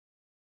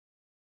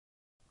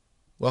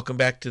Welcome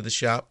back to the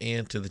shop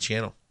and to the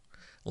channel.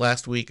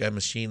 Last week I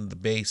machined the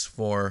base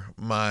for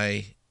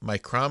my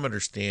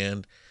micrometer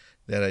stand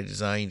that I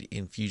designed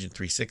in Fusion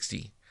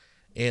 360.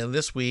 And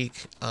this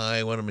week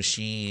I want to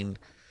machine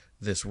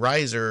this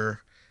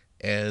riser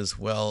as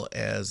well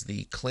as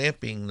the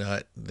clamping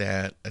nut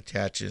that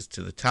attaches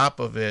to the top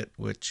of it,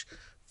 which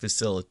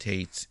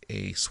facilitates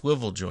a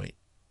swivel joint.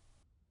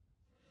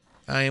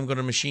 I am going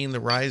to machine the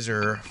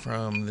riser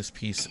from this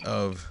piece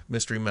of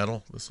mystery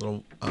metal, this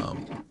little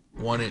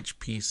 1-inch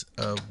piece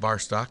of bar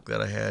stock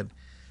that I had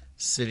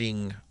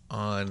sitting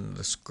on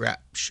the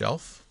scrap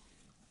shelf.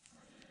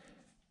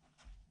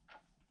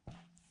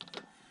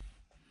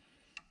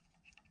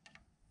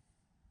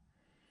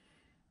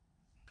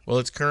 Well,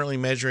 it's currently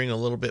measuring a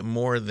little bit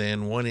more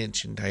than 1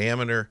 inch in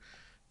diameter,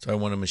 so I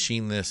want to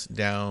machine this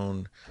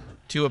down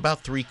to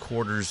about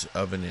 3/4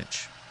 of an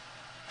inch.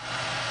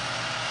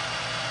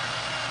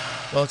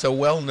 Well, it's a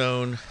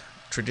well-known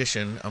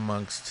tradition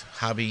amongst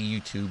hobby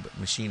YouTube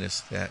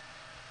machinists that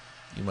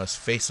you must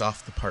face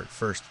off the part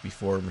first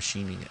before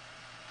machining it.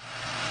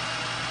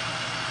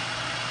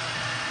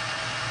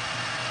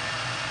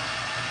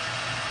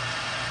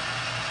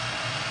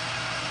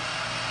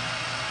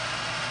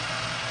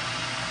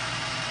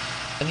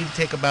 I need to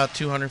take about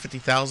 250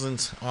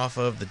 thousandths off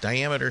of the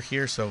diameter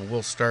here, so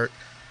we'll start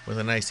with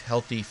a nice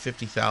healthy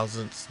 50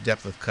 thousandths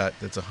depth of cut.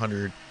 That's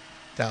 100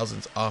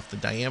 thousandths off the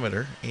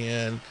diameter,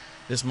 and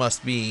this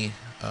must be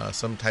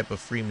some type of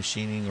free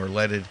machining or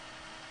leaded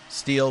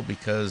steel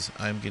because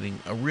I'm getting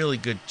a really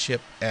good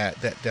chip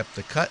at that depth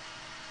of cut.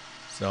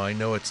 So I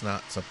know it's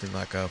not something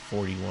like a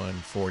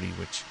 4140,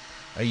 which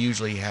I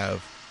usually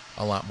have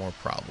a lot more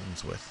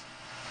problems with.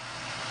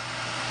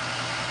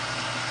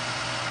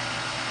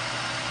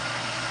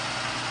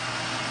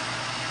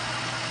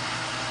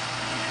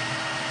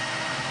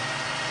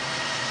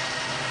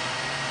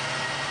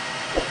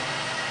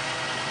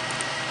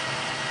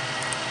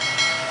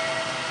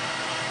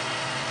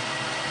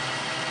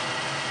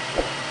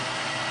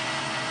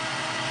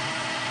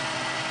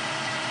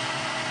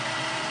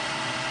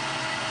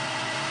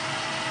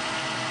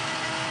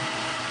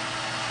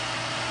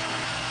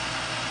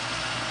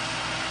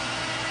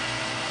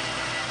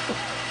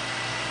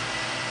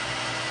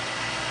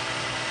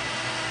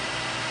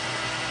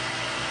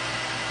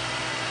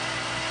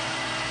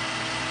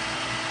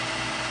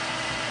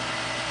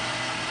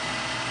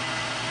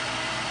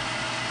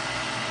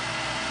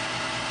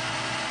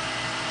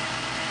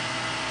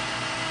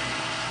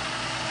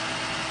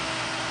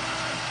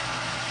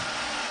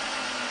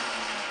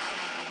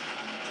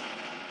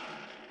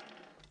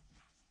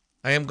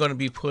 I am going to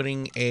be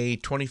putting a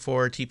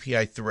 24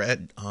 TPI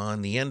thread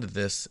on the end of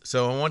this,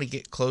 so I want to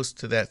get close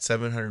to that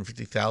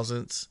 750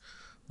 thousandths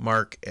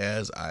mark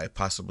as I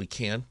possibly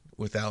can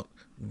without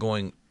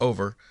going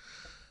over.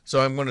 So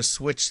I'm going to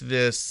switch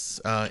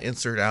this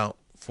insert out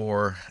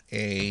for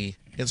a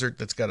insert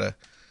that's got a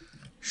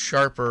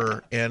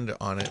sharper end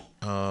on it,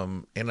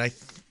 and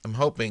I'm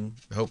hoping,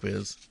 the hope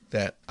is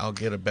that I'll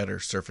get a better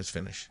surface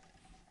finish.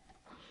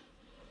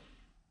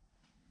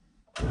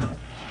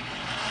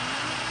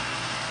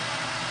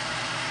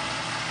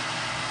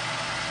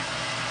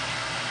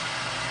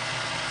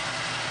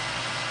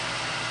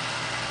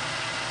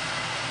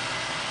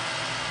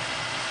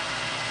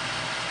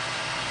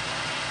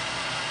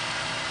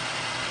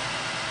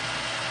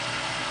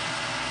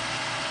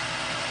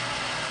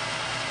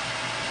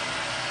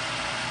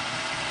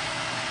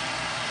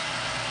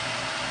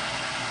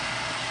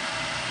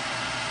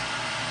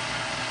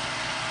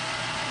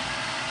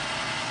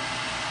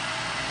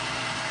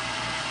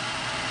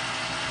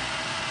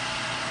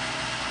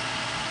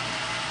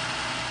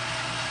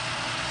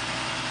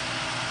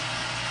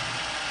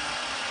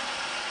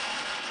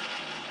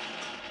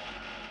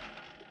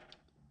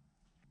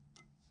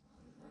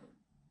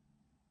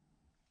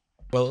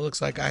 Well, it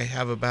looks like I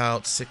have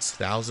about 6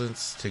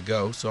 thousandths to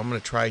go, so I'm going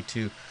to try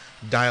to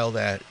dial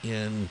that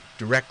in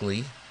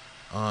directly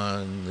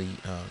on the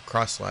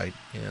cross slide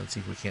and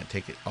see if we can't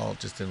take it all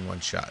just in one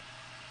shot.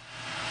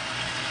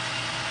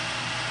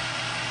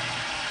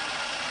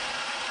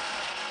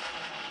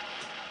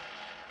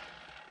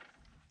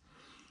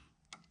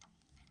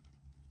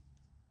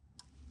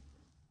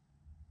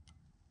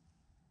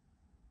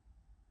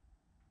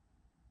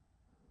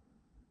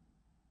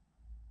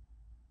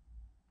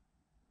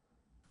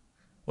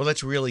 Well,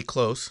 that's really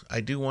close.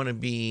 I do want to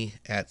be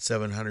at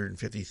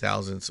 750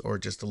 thousandths or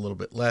just a little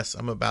bit less.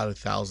 I'm about a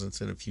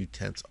thousandths and a few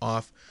tenths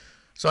off.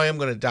 So I am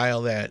going to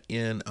dial that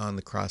in on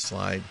the cross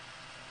slide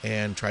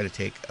and try to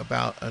take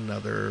about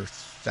another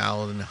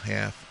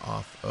 1.5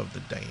 off of the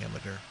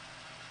diameter.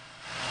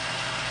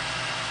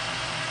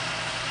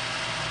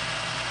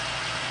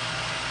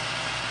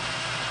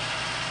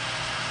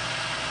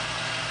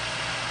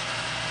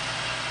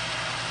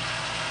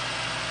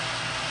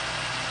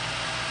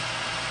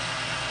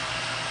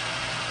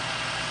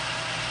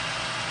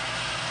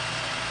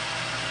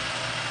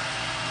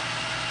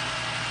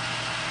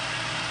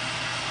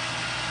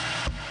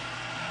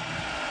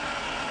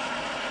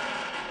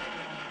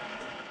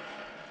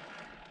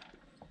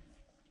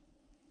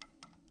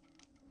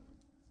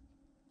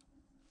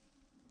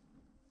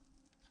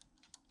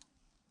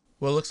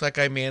 Well, it looks like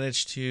I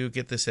managed to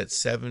get this at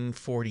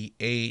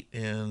 748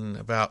 in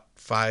about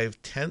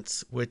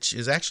 5/10, which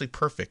is actually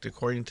perfect.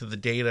 According to the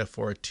data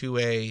for a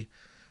 2A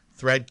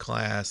thread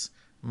class,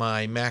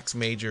 my max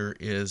major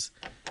is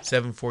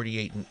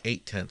 748 and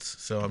 8/10.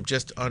 So I'm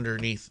just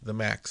underneath the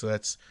max. So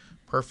that's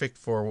perfect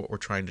for what we're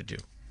trying to do.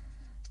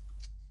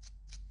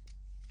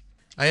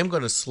 I am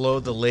going to slow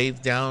the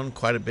lathe down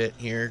quite a bit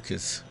here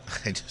because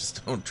I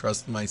just don't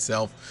trust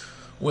myself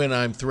when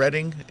I'm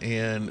threading,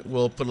 and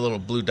we'll put a little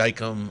blue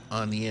dicom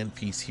on the end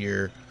piece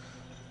here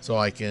so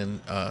I can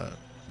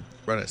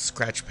run a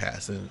scratch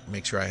pass and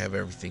make sure I have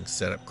everything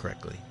set up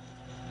correctly.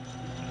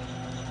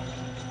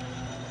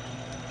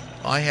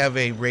 I have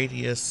a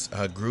radius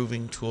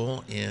grooving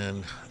tool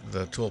in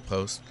the tool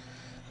post.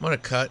 I'm going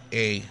to cut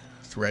a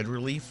thread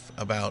relief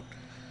about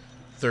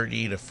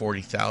 30 to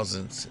 40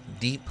 thousandths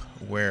deep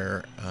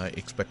where I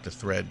expect the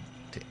thread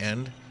to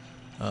end.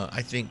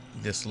 I think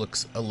this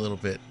looks a little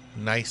bit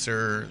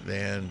nicer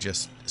than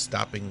just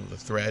stopping the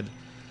thread,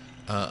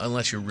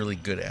 unless you're really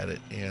good at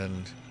it,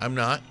 and I'm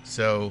not,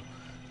 so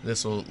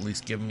this will at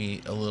least give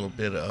me a little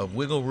bit of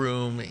wiggle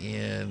room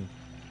in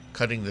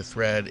cutting the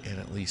thread and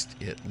at least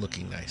it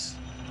looking nice.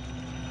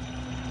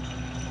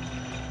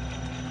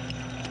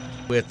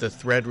 With the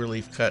thread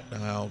relief cut,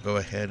 I'll go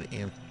ahead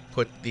and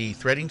put the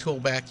threading tool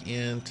back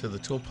into the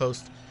tool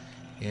post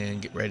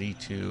and get ready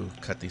to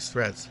cut these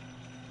threads.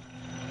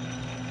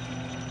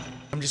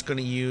 I'm just going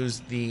to use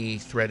the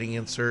threading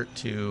insert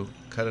to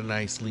cut a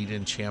nice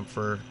lead-in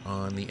chamfer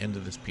on the end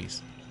of this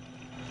piece.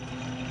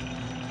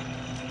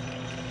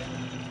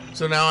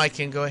 So now I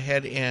can go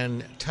ahead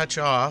and touch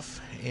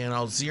off, and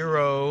I'll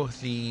zero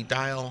the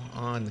dial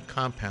on the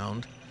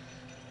compound,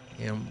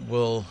 and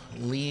we'll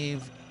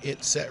leave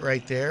it set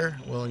right there.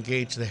 We'll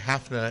engage the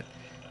half nut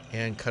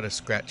and cut a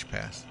scratch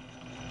pass.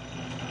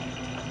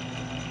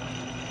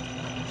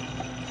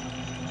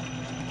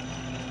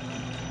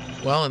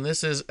 Well, and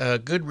this is a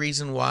good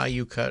reason why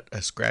you cut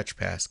a scratch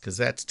pass, because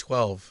that's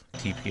 12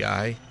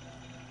 TPI,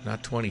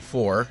 not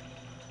 24.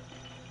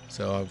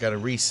 So I've got to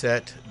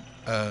reset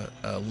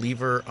a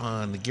lever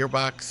on the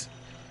gearbox.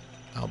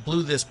 I'll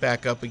blue this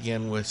back up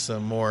again with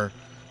some more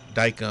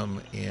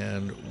dicom,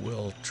 and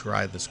we'll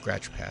try the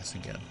scratch pass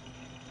again.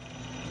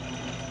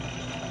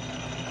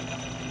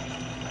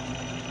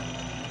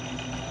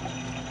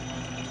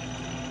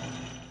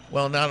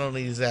 Well, not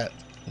only does that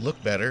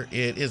look better,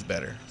 it is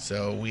better.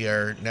 So we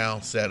are now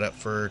set up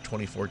for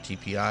 24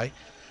 TPI.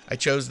 I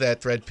chose that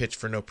thread pitch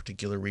for no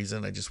particular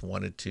reason. I just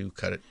wanted to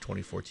cut it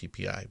 24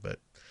 TPI, but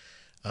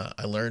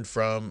I learned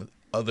from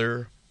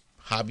other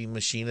hobby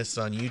machinists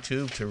on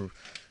YouTube to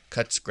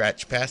cut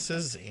scratch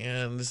passes,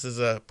 and this is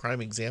a prime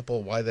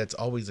example why that's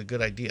always a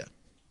good idea.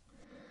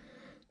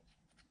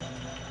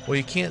 Well,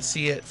 you can't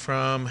see it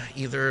from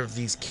either of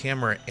these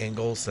camera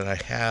angles that I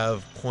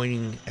have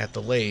pointing at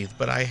the lathe,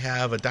 but I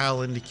have a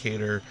dial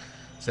indicator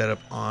set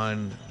up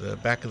on the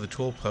back of the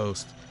tool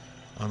post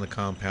on the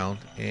compound,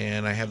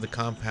 and I have the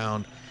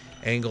compound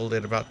angled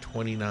at about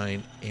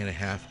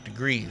 29.5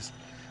 degrees.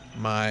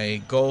 My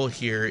goal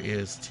here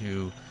is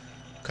to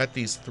cut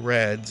these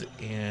threads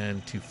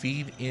and to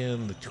feed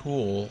in the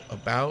tool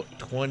about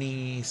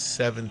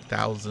 27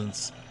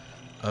 thousandths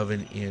of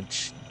an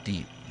inch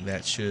deep.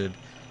 That should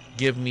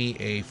give me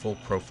a full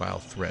profile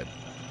thread.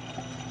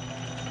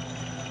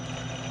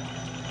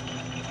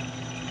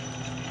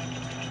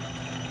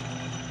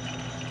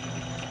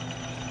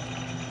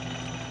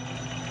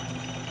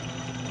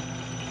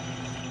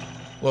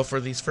 Well,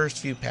 for these first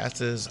few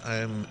passes,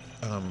 I'm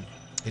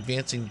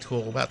advancing the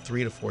tool about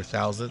 3 to 4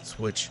 thousandths,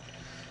 which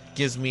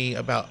gives me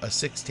about a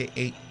 6 to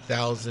 8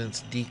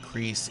 thousandths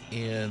decrease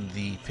in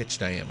the pitch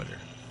diameter.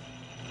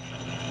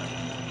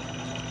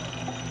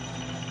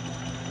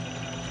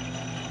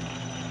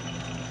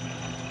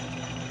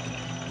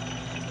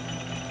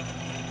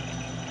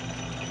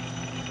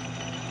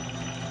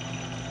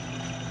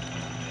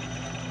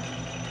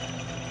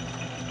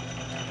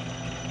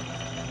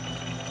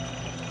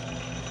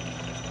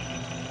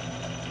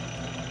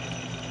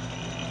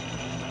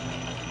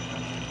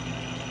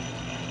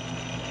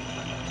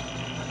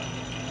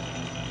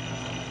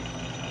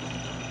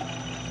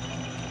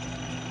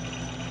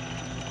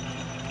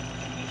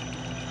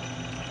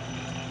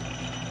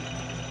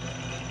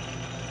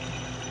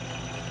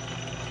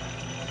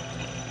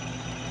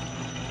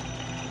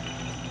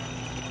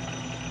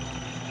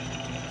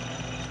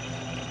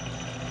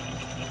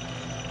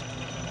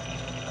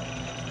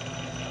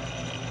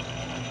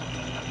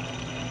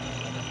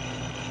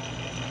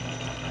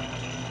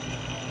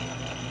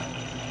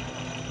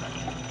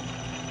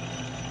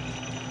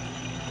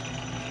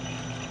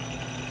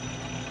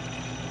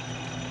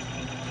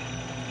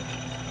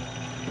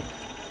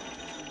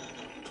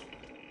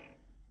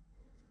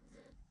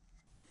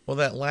 Well,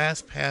 that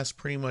last pass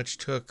pretty much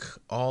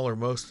took all or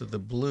most of the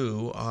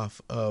blue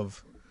off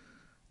of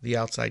the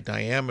outside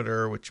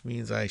diameter, which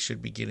means I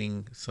should be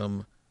getting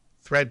some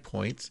thread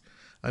points.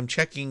 I'm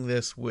checking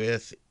this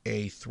with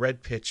a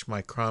thread pitch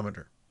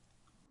micrometer.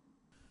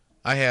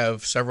 I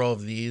have several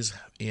of these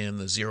in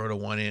the 0 to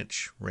 1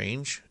 inch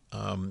range.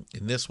 And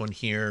this one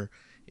here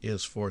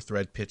is for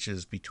thread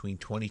pitches between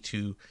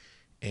 22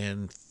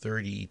 and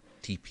 30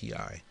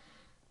 TPI.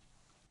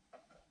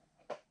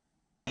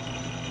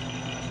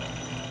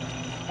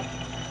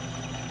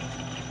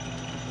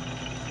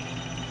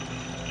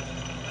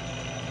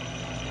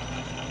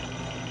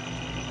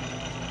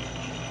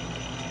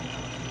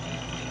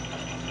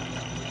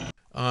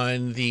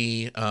 On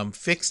the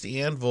fixed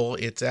anvil,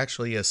 it's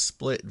actually a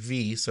split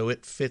V, so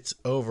it fits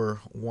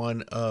over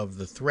one of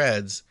the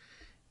threads,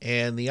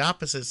 and the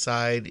opposite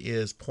side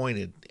is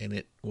pointed, and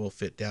it will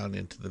fit down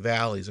into the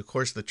valleys. Of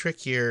course, the trick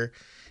here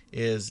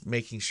is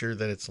making sure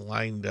that it's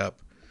lined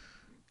up,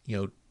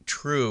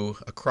 true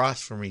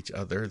across from each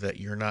other, that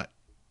you're not,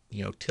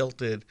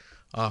 tilted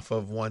off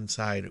of one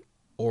side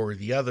or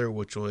the other,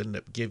 which will end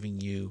up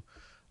giving you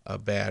a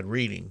bad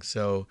reading.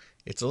 So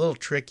it's a little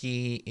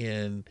tricky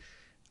in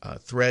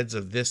threads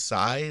of this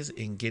size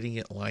in getting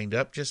it lined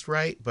up just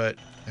right, but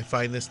I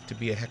find this to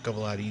be a heck of a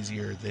lot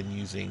easier than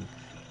using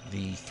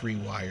the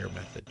 3-wire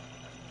method.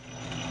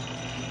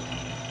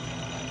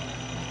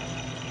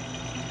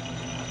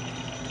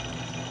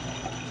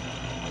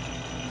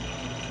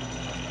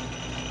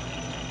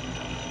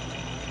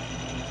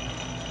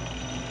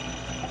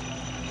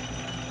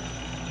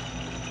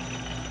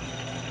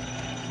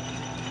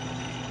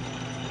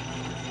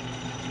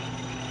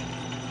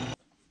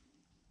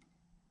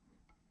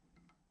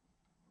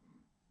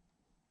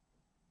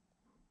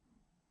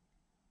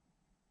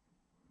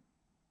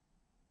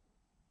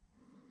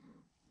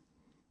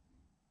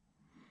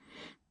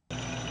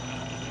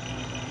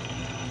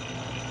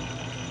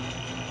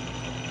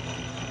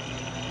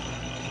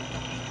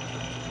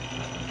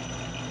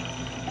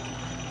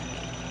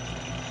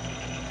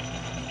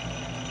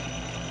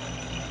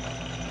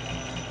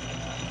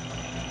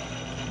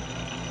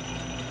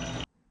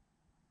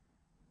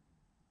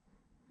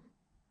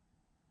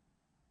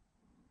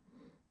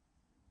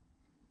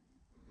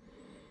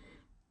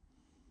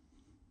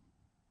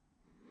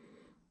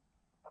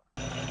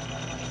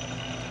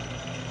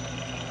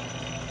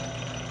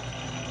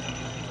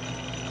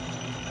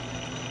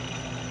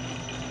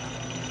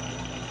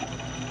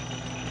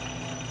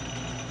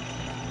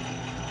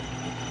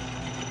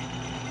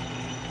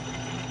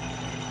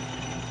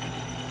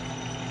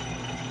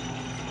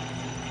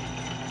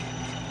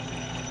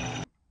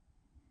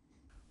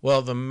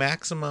 Well, the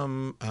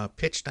maximum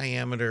pitch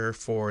diameter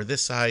for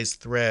this size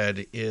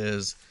thread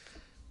is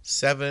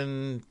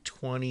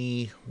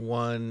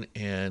 7/21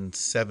 and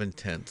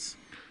 7/10.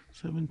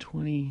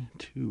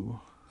 7/22.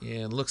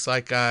 And looks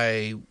like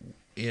I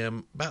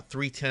am about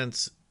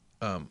 3/10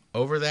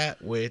 over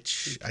that,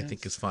 which I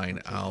think is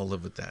fine. I'll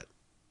live with that.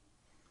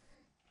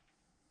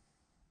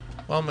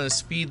 Well, I'm going to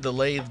speed the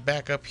lathe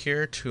back up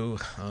here to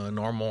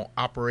normal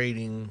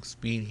operating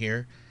speed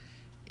here.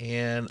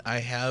 And I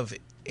have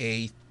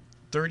a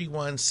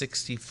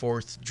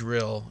 31/64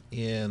 drill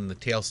in the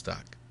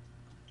tailstock.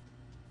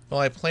 Well,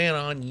 I plan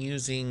on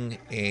using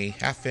a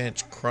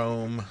 1/2-inch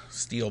chrome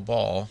steel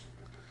ball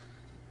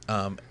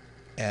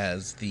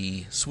as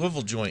the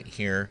swivel joint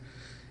here,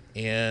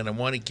 and I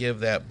want to give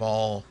that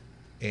ball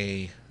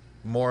a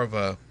more of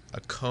a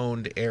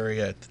coned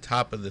area at the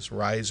top of this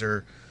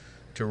riser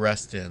to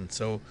rest in.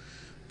 So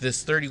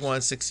this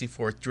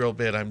 31/64 drill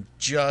bit, I'm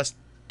just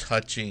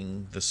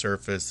touching the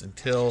surface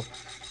until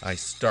I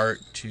start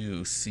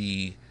to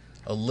see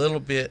a little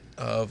bit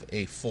of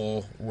a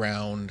full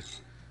round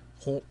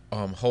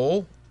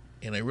hole,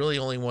 and I really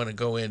only want to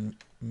go in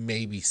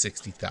maybe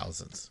 60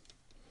 thousandths.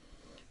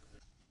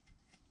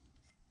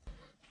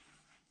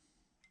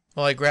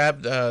 Well, I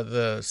grabbed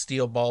the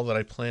steel ball that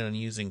I plan on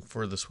using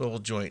for the swivel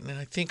joint, and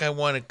I think I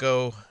want to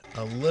go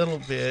a little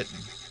bit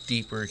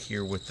deeper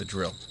here with the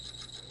drill.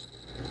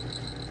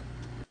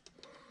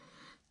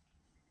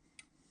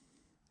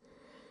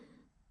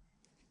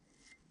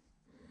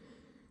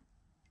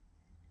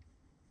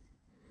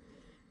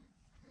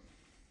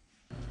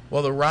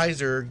 Well, the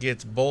riser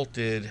gets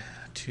bolted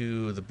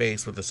to the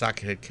base with a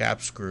socket head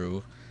cap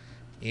screw,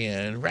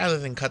 and rather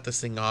than cut this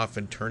thing off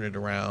and turn it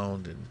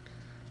around and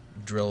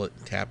drill it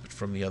and tap it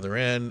from the other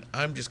end,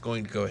 I'm just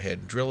going to go ahead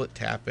and drill it,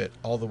 tap it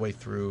all the way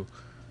through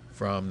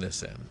from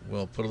this end.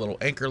 We'll put a little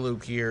anchor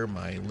loop here,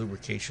 my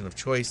lubrication of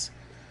choice,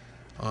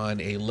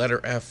 on a letter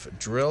F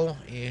drill,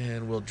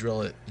 and we'll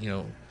drill it,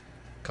 a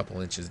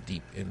couple inches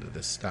deep into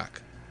this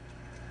stock.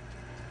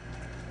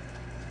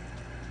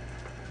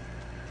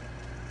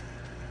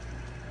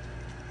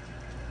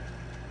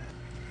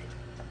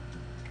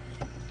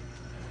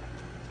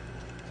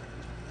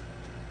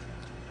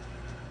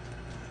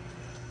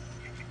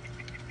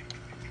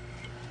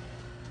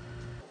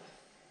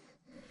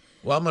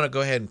 Well, I'm going to go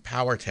ahead and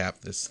power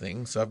tap this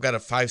thing. So I've got a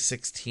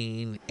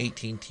 5/16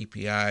 18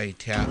 TPI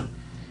tap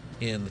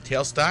in the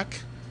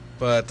tailstock,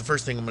 but the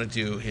first thing I'm going to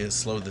do is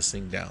slow this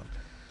thing down.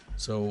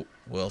 So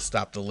we'll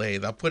stop the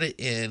lathe. I'll put it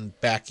in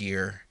back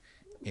gear,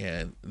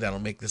 and that'll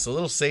make this a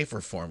little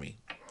safer for me.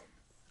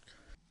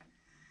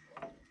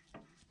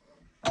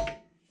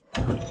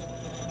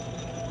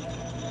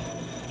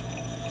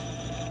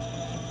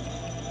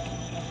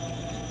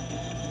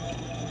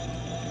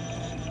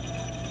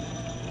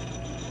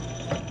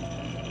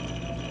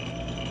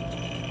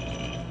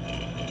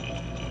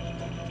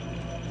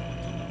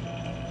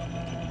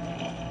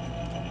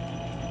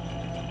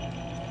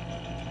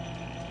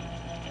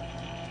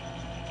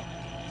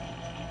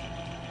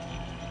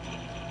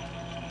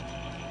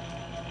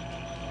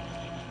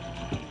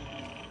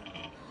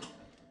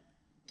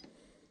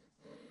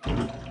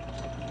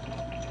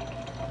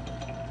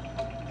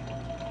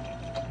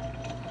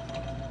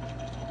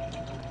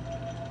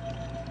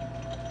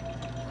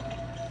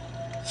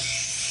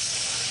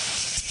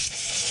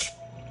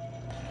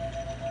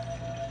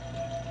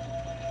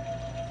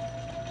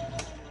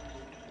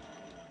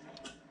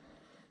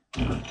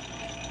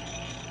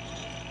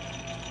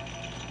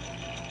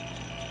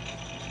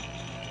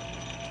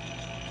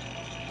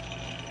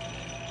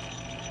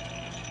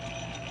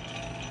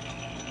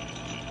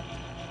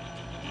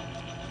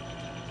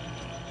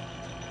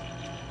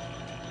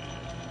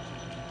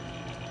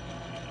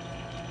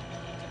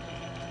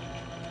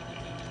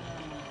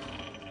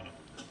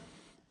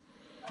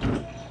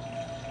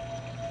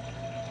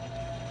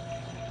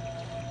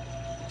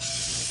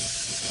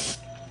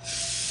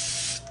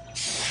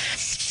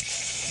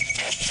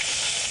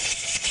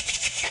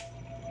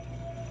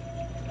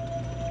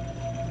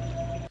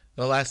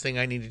 The last thing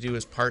I need to do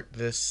is part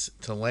this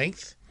to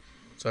length.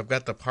 So I've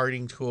got the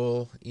parting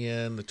tool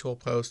in the tool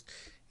post,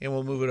 and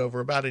we'll move it over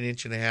about 1.5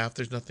 inches.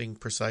 There's nothing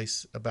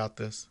precise about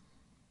this.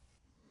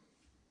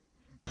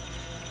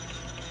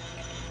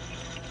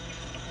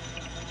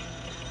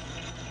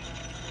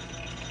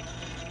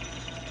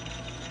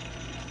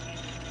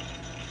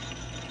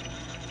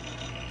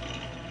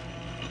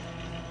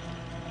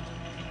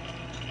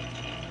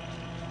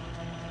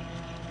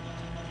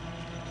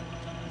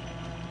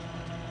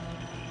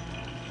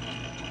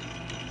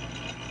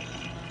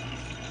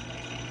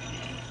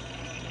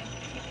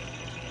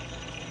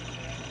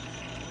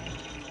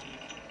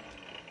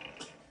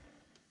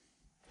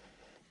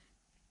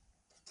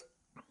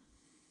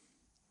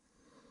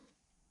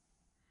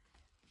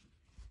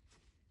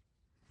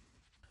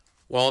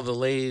 While the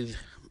lathe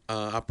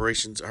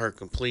operations are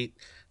complete,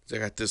 I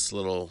got this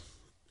little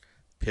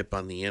pip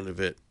on the end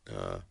of it.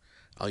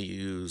 I'll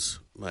use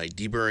my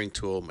deburring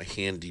tool, my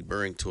hand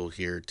deburring tool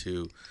here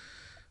to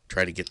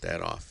try to get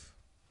that off.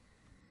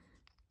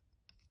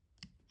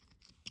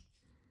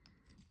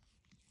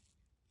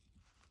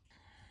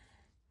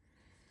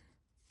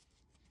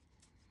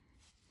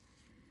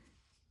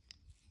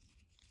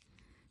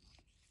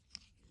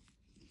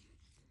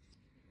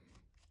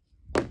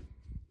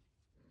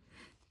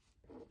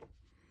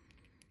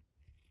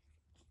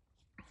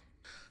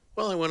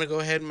 Well, I want to go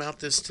ahead and mount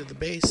this to the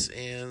base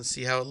and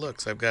see how it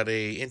looks. I've got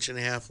a 1.5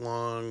 inch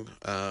long,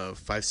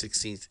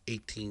 5/16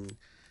 18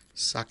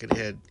 socket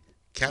head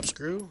cap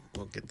screw.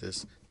 We'll get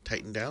this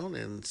tightened down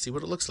and see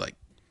what it looks like.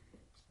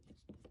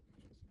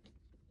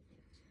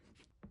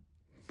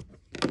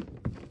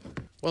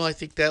 Well, I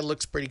think that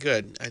looks pretty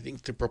good. I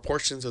think the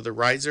proportions of the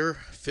riser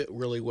fit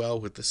really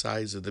well with the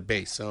size of the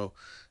base. So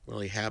I'm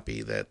really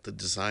happy that the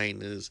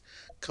design is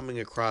coming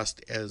across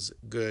as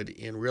good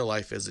in real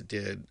life as it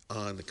did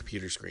on the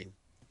computer screen.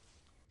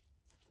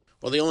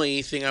 Well, the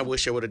only thing I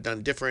wish I would have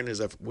done different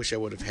is I wish I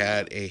would have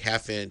had a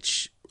 1/2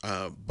 inch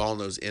ball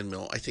nose end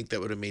mill. I think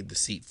that would have made the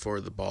seat for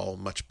the ball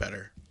much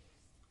better.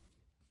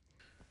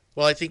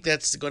 Well, I think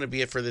that's going to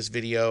be it for this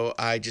video.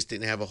 I just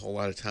didn't have a whole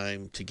lot of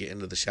time to get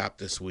into the shop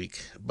this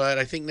week. But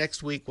I think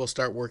next week we'll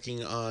start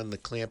working on the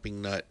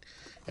clamping nut.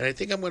 And I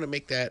think I'm going to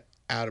make that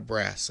out of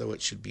brass, so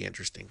it should be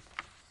interesting.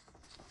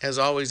 As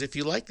always, if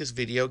you like this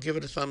video, give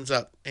it a thumbs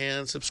up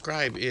and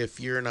subscribe if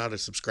you're not a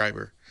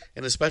subscriber.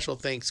 And a special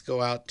thanks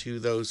go out to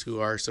those who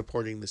are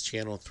supporting this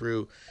channel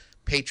through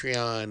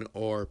Patreon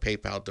or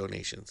PayPal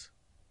donations.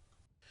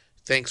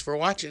 Thanks for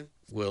watching.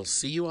 We'll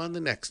see you on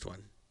the next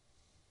one.